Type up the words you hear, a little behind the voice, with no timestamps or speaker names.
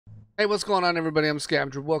Hey, what's going on, everybody? I'm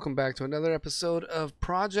Scavenger. Welcome back to another episode of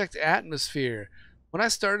Project Atmosphere. When I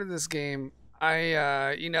started this game,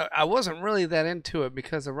 I wasn't really that into it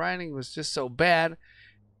because the writing was just so bad,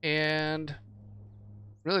 and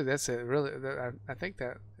really, that's it. Really, I think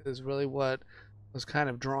that is really what was kind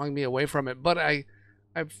of drawing me away from it. But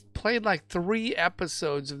I've played like 3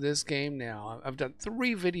 episodes of this game now. I've done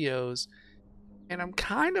 3 videos, and I'm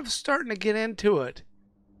kind of starting to get into it.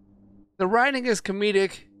 The writing is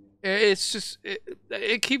comedic. It's just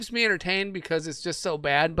it keeps me entertained because it's just so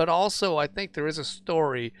bad, but also I think there is a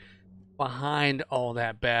story behind all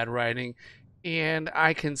that bad writing, and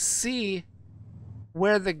I can see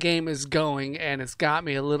where the game is going, and it's got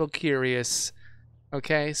me a little curious.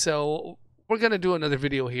 Okay, so we're gonna do another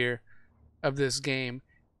video here of this game,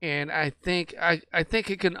 and I think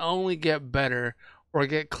it can only get better or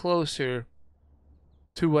get closer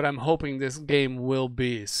to what I'm hoping this game will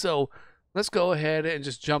be. So let's go ahead and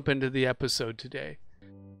just jump into the episode today.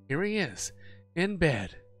 Here he is, in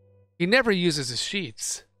bed. He never uses his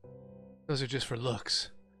sheets. Those are just for looks.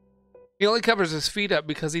 He only covers his feet up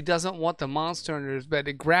because he doesn't want the monster under his bed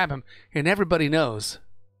to grab him, and everybody knows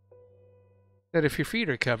that if your feet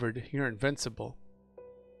are covered, you're invincible.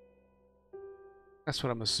 That's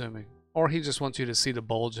what I'm assuming. Or he just wants you to see the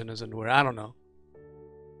bulge in his underwear. I don't know.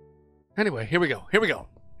 Anyway, here we go.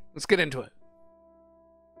 Let's get into it.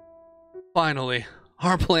 Finally,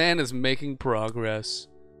 our plan is making progress.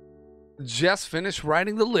 Just finished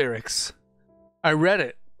writing the lyrics. I read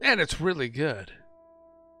it, and it's really good.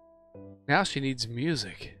 Now she needs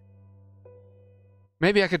music.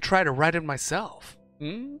 Maybe I could try to write it myself.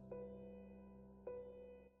 It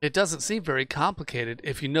doesn't seem very complicated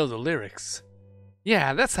if you know the lyrics.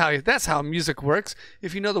 Yeah, that's how music works.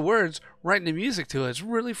 If you know the words, writing the music to it's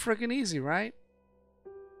really freaking easy, right?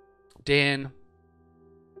 Dan,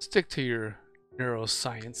 stick to your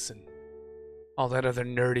neuroscience and all that other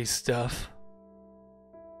nerdy stuff.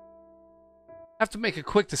 I have to make a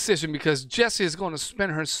quick decision because Jessie is going to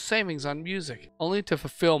spend her savings on music, only to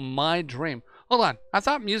fulfill my dream. Hold on, I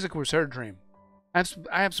thought music was her dream. I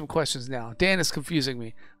have some questions now. Dan is confusing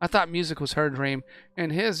me. I thought music was her dream,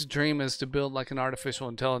 and his dream is to build like an artificial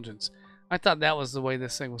intelligence. I thought that was the way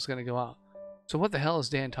this thing was going to go out. So what the hell is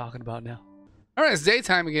Dan talking about now? All right, it's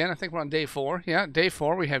daytime again. I think we're on day 4. Yeah, day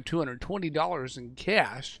 4. We have $220 in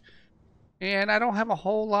cash. And I don't have a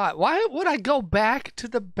whole lot. Why would I go back to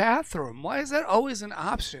the bathroom? Why is that always an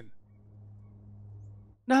option?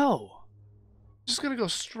 No. I'm just going to go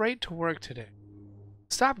straight to work today.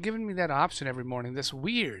 Stop giving me that option every morning. That's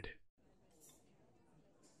weird.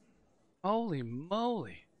 Holy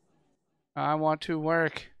moly. I want to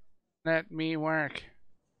work. Let me work.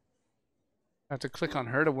 I have to click on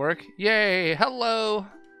her to work. Yay! Hello!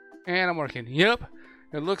 And I'm working. Yep.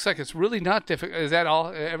 It looks like it's really not difficult. Is that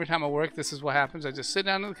all? Every time I work, this is what happens. I just sit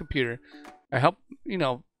down on the computer. I help,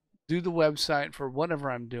 do the website for whatever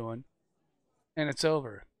I'm doing. And it's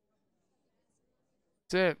over.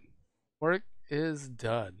 That's it. Work is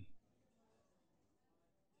done.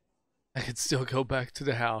 I could still go back to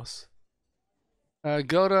the house.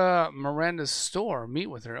 Go to Miranda's store. Meet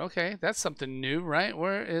with her. Okay, that's something new, right?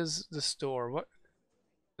 Where is the store? What?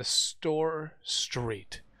 The store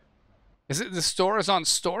street. Is it the store is on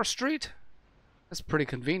Store Street? That's pretty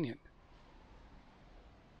convenient.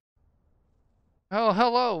 Oh,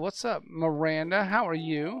 hello. What's up, Miranda? How are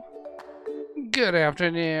you? Good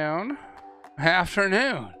afternoon.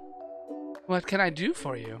 Afternoon. What can I do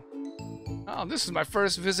for you? Oh, this is my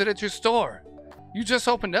first visit at your store. You just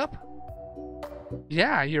opened up?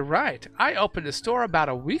 Yeah, you're right. I opened a store about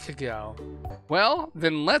a week ago. Well,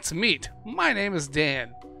 then let's meet. My name is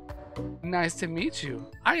Dan. Nice to meet you.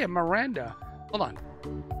 I am Miranda. Hold on.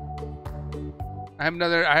 I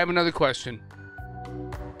have another question.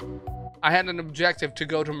 I had an objective to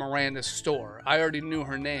go to Miranda's store. I already knew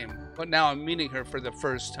her name, but now I'm meeting her for the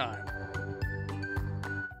first time.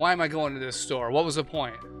 Why am I going to this store? What was the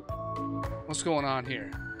point? What's going on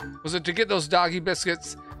here? Was it to get those doggy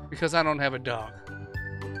biscuits? Because I don't have a dog.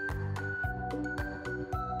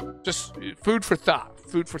 Just food for thought.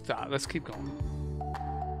 Food for thought. Let's keep going.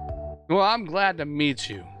 Well, I'm glad to meet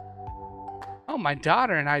you. Oh, my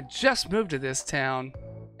daughter and I just moved to this town.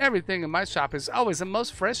 Everything in my shop is always the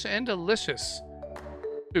most fresh and delicious.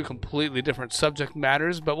 2 completely different subject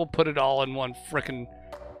matters, but we'll put it all in one frickin',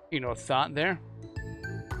 thought there.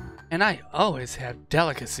 And I always have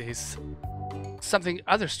delicacies. Something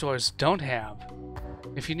other stores don't have.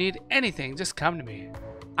 If you need anything, just come to me.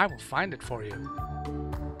 I will find it for you.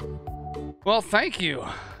 Well, thank you.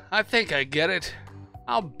 I think I get it.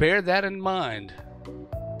 I'll bear that in mind.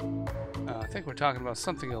 think we're talking about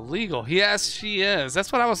something illegal. Yes, she is.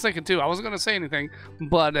 That's what I was thinking too. I wasn't going to say anything,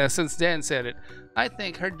 but since Dan said it, I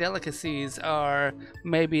think her delicacies are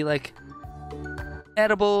maybe like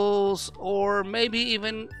edibles, or maybe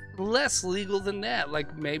even less legal than that.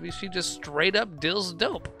 Like maybe she just straight up deals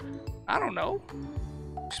dope. I don't know.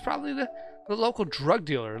 She's probably the local drug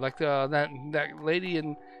dealer, like that lady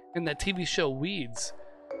in that TV show Weeds,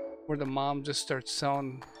 where the mom just starts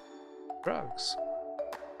selling drugs.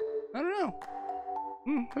 I don't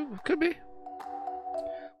know. Could be.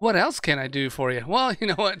 What else can I do for you? Well, you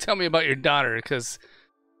know what? Tell me about your daughter, because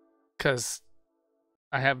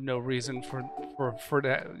I have no reason for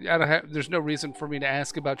that. There's no reason for me to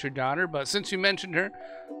ask about your daughter, but since you mentioned her,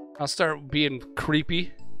 I'll start being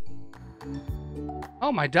creepy.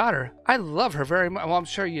 Oh, my daughter. I love her very much. Well, I'm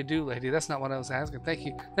sure you do, lady. That's not what I was asking. Thank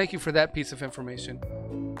you. Thank you for that piece of information.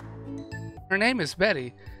 Her name is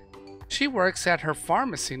Betty. She works at her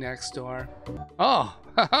pharmacy next door. Oh,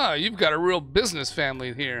 haha, you've got a real business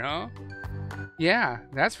family here, huh? Yeah,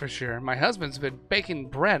 that's for sure. My husband's been baking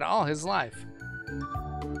bread all his life.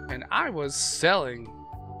 And I was selling.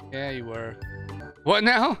 Yeah, you were. What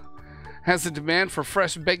now? Has the demand for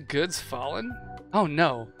fresh baked goods fallen? Oh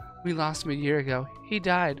no, we lost him a year ago. He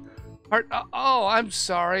died. Oh, I'm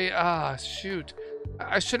sorry. Shoot.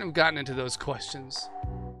 I shouldn't have gotten into those questions.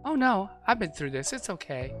 Oh no, I've been through this. It's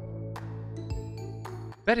okay.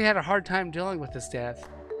 Betty had a hard time dealing with his death.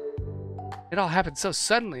 It all happened so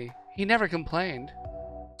suddenly. He never complained.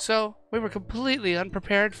 So, we were completely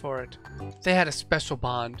unprepared for it. They had a special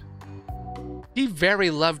bond. He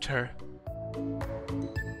very loved her.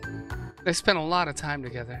 They spent a lot of time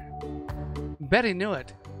together. Betty knew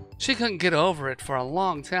it. She couldn't get over it for a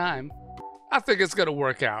long time. I think it's gonna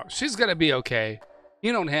work out. She's gonna be okay.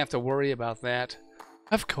 You don't have to worry about that.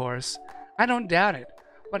 Of course. I don't doubt it.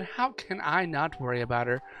 But how can I not worry about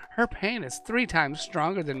her? Her pain is 3 times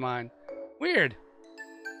stronger than mine. Weird.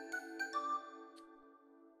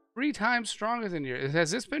 3 times stronger than yours.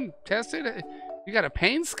 Has this been tested? You got a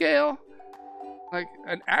pain scale? Like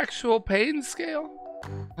an actual pain scale?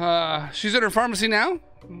 She's at her pharmacy now?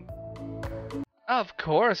 Of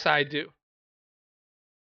course I do.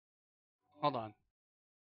 Hold on.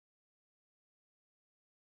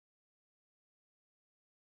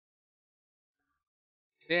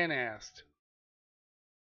 Dan asked,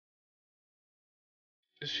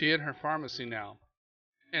 is she in her pharmacy now?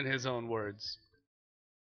 In his own words.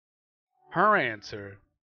 Her answer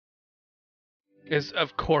is,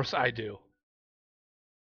 of course I do.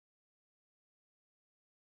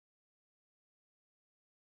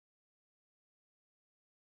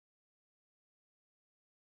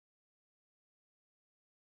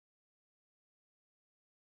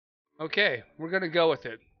 Okay, we're gonna go with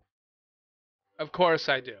it. Of course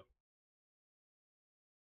I do.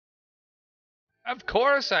 Of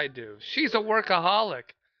course I do. She's a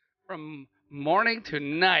workaholic. From morning to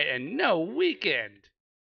night and no weekend.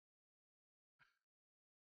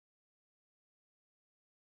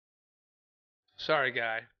 Sorry,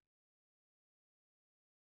 guy.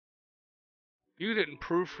 You didn't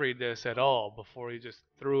proofread this at all before you just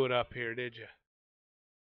threw it up here, did you?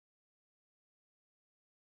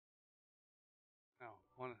 No.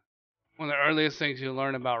 One of the earliest things you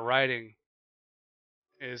learn about writing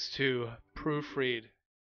is to proofread.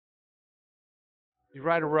 You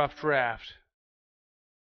write a rough draft.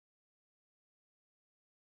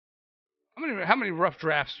 How many rough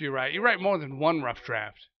drafts do you write? You write more than one rough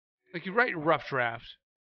draft. Like you write your rough draft.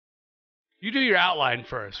 You do your outline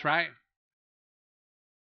first, right?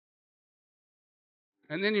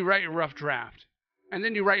 And then you write your rough draft. And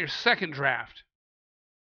then you write your second draft.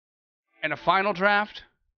 And a final draft.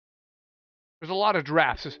 There's a lot of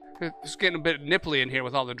drafts. It's getting a bit nipply in here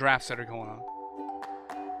with all the drafts that are going on.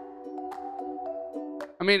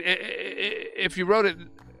 I mean, if you wrote it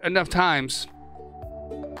enough times,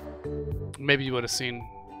 maybe you would have seen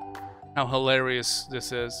how hilarious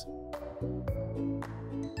this is.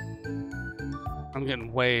 I'm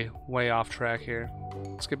getting way off track here.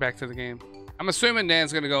 Let's get back to the game. I'm assuming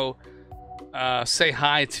Dan's gonna go say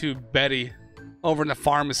hi to Betty over in the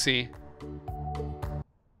pharmacy.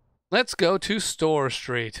 Let's go to Store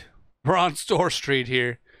Street. We're on Store Street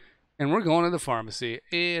here, and we're going to the pharmacy.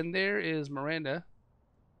 And there is Miranda.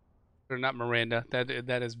 Or not Miranda. That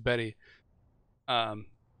is Betty. At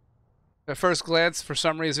first glance, for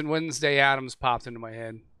some reason, Wednesday Addams popped into my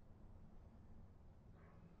head.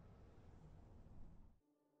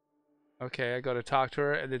 Okay, I go to talk to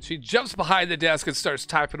her, and then she jumps behind the desk and starts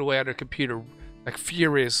typing away on her computer, like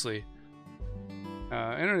furiously.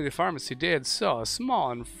 Entering the pharmacy, Dan saw a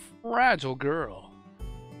small and fragile girl.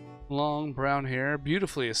 Long brown hair,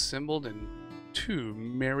 beautifully assembled, and two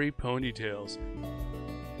merry ponytails.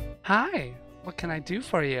 Hi, what can I do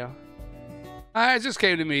for you? I just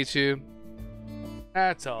came to meet you.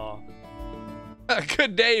 That's all.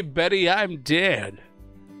 Good day, Betty. I'm Dan.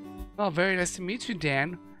 Oh, very nice to meet you,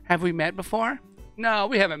 Dan. Have we met before? No,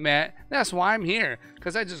 we haven't met. That's why I'm here,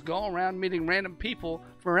 because I just go around meeting random people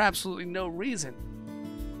for absolutely no reason.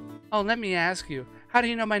 Oh, let me ask you, how do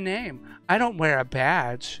you know my name? I don't wear a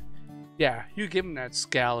badge. Yeah, you give him that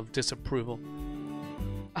scowl of disapproval.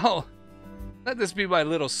 Oh, let this be my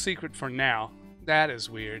little secret for now. That is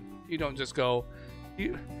weird. You don't just go,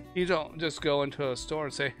 you don't just go into a store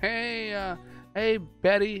and say, hey,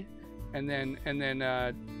 Betty, and then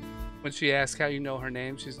when she asks how you know her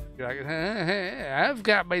name, you're like, hey, I've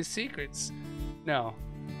got my secrets. No,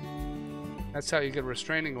 that's how you get a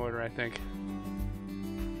restraining order, I think.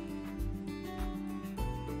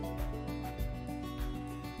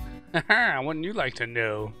 Wouldn't you like to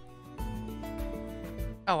know?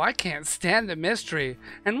 Oh, I can't stand the mystery.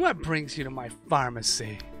 And what brings you to my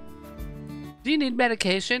pharmacy? Do you need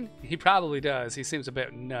medication? He probably does. He seems a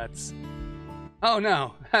bit nuts. Oh,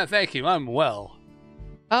 no. Thank you. I'm well.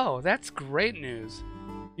 Oh, that's great news.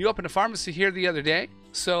 You opened a pharmacy here the other day,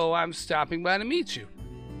 so I'm stopping by to meet you.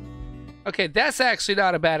 Okay, that's actually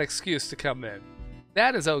not a bad excuse to come in.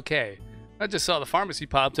 That is okay. I just saw the pharmacy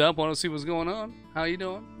popped up. Want to see what's going on? How you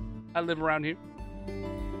doing? I live around here.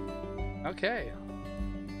 Okay.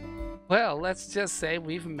 Well, let's just say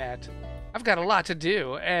we've met. I've got a lot to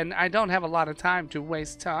do, and I don't have a lot of time to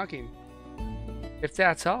waste talking. If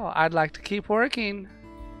that's all, I'd like to keep working.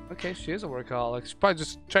 Okay, she is a workaholic. She's probably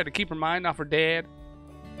just trying to keep her mind off her dad.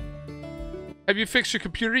 Have you fixed your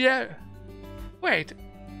computer yet? Wait,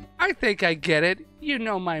 I think I get it. You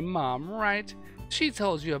know my mom, right? She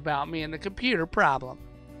told you about me and the computer problem.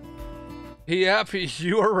 Yep,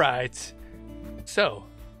 you are right. So,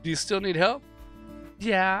 do you still need help?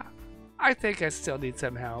 Yeah, I think I still need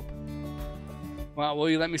some help. Well, will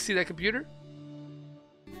you let me see that computer?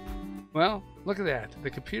 Well, look at that. The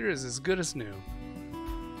computer is as good as new.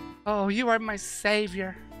 Oh, you are my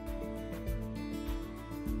savior.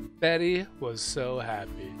 Betty was so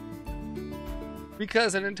happy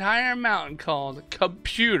because an entire mountain called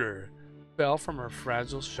computer fell from her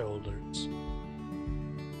fragile shoulders.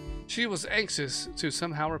 She was anxious to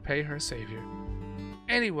somehow repay her savior.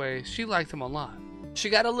 Anyway, she liked him a lot. She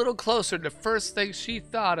got a little closer. The first thing she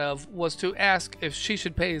thought of was to ask if she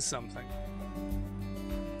should pay something.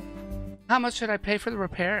 How much should I pay for the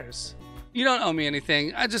repairs? You don't owe me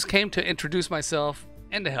anything. I just came to introduce myself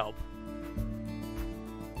and to help.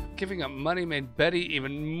 Giving up money made Betty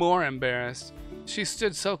even more embarrassed. She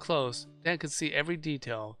stood so close, Dan could see every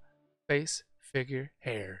detail. Face, figure,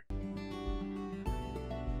 hair.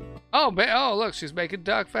 Oh, look, she's making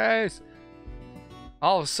duck face.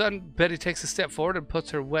 All of a sudden, Betty takes a step forward and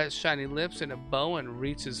puts her wet, shiny lips in a bow and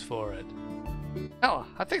reaches for it. Oh,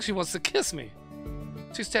 I think she wants to kiss me.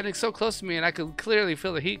 She's standing so close to me and I could clearly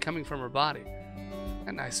feel the heat coming from her body.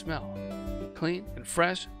 A nice smell. Clean and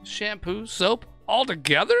fresh, shampoo, soap, all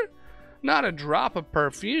together? Not a drop of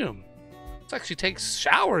perfume. It's like she takes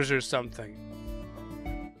showers or something.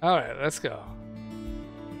 Alright, let's go.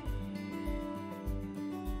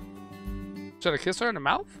 Should I kiss her in the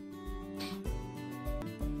mouth?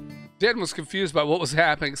 Dan was confused by what was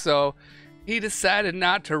happening, so he decided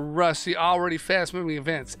not to rush the already fast-moving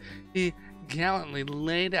events. He gallantly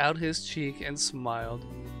laid out his cheek and smiled.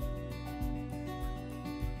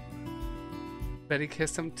 Betty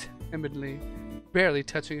kissed him timidly, barely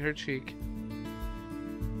touching her cheek.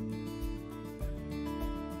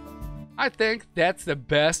 I think that's the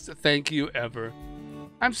best thank you ever.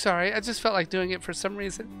 I'm sorry, I just felt like doing it for some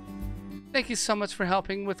reason. Thank you so much for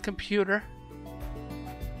helping with computer.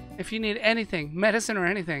 If you need anything, medicine or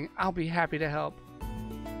anything, I'll be happy to help.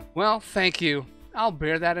 Well, thank you. I'll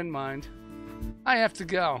bear that in mind. I have to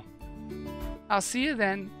go. I'll see you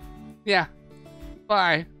then. Yeah.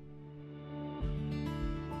 Bye.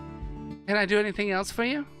 Can I do anything else for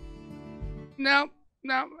you? No,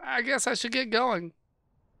 I guess I should get going.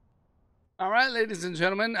 All right, ladies and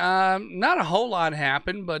gentlemen. Not a whole lot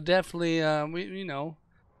happened, but definitely,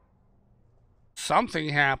 something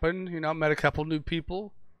happened. Met a couple new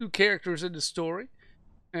people, new characters in the story,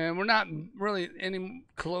 and we're not really any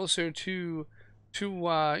closer to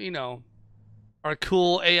our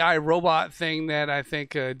cool AI robot thing that I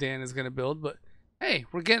think Dan is going to build. But hey,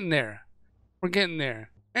 we're getting there. We're getting there.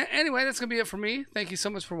 Anyway, that's going to be it for me. Thank you so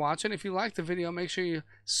much for watching. If you liked the video, make sure you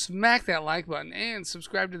smack that like button and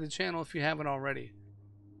subscribe to the channel if you haven't already.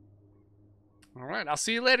 All right, I'll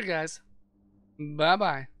see you later, guys.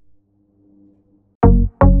 Bye-bye.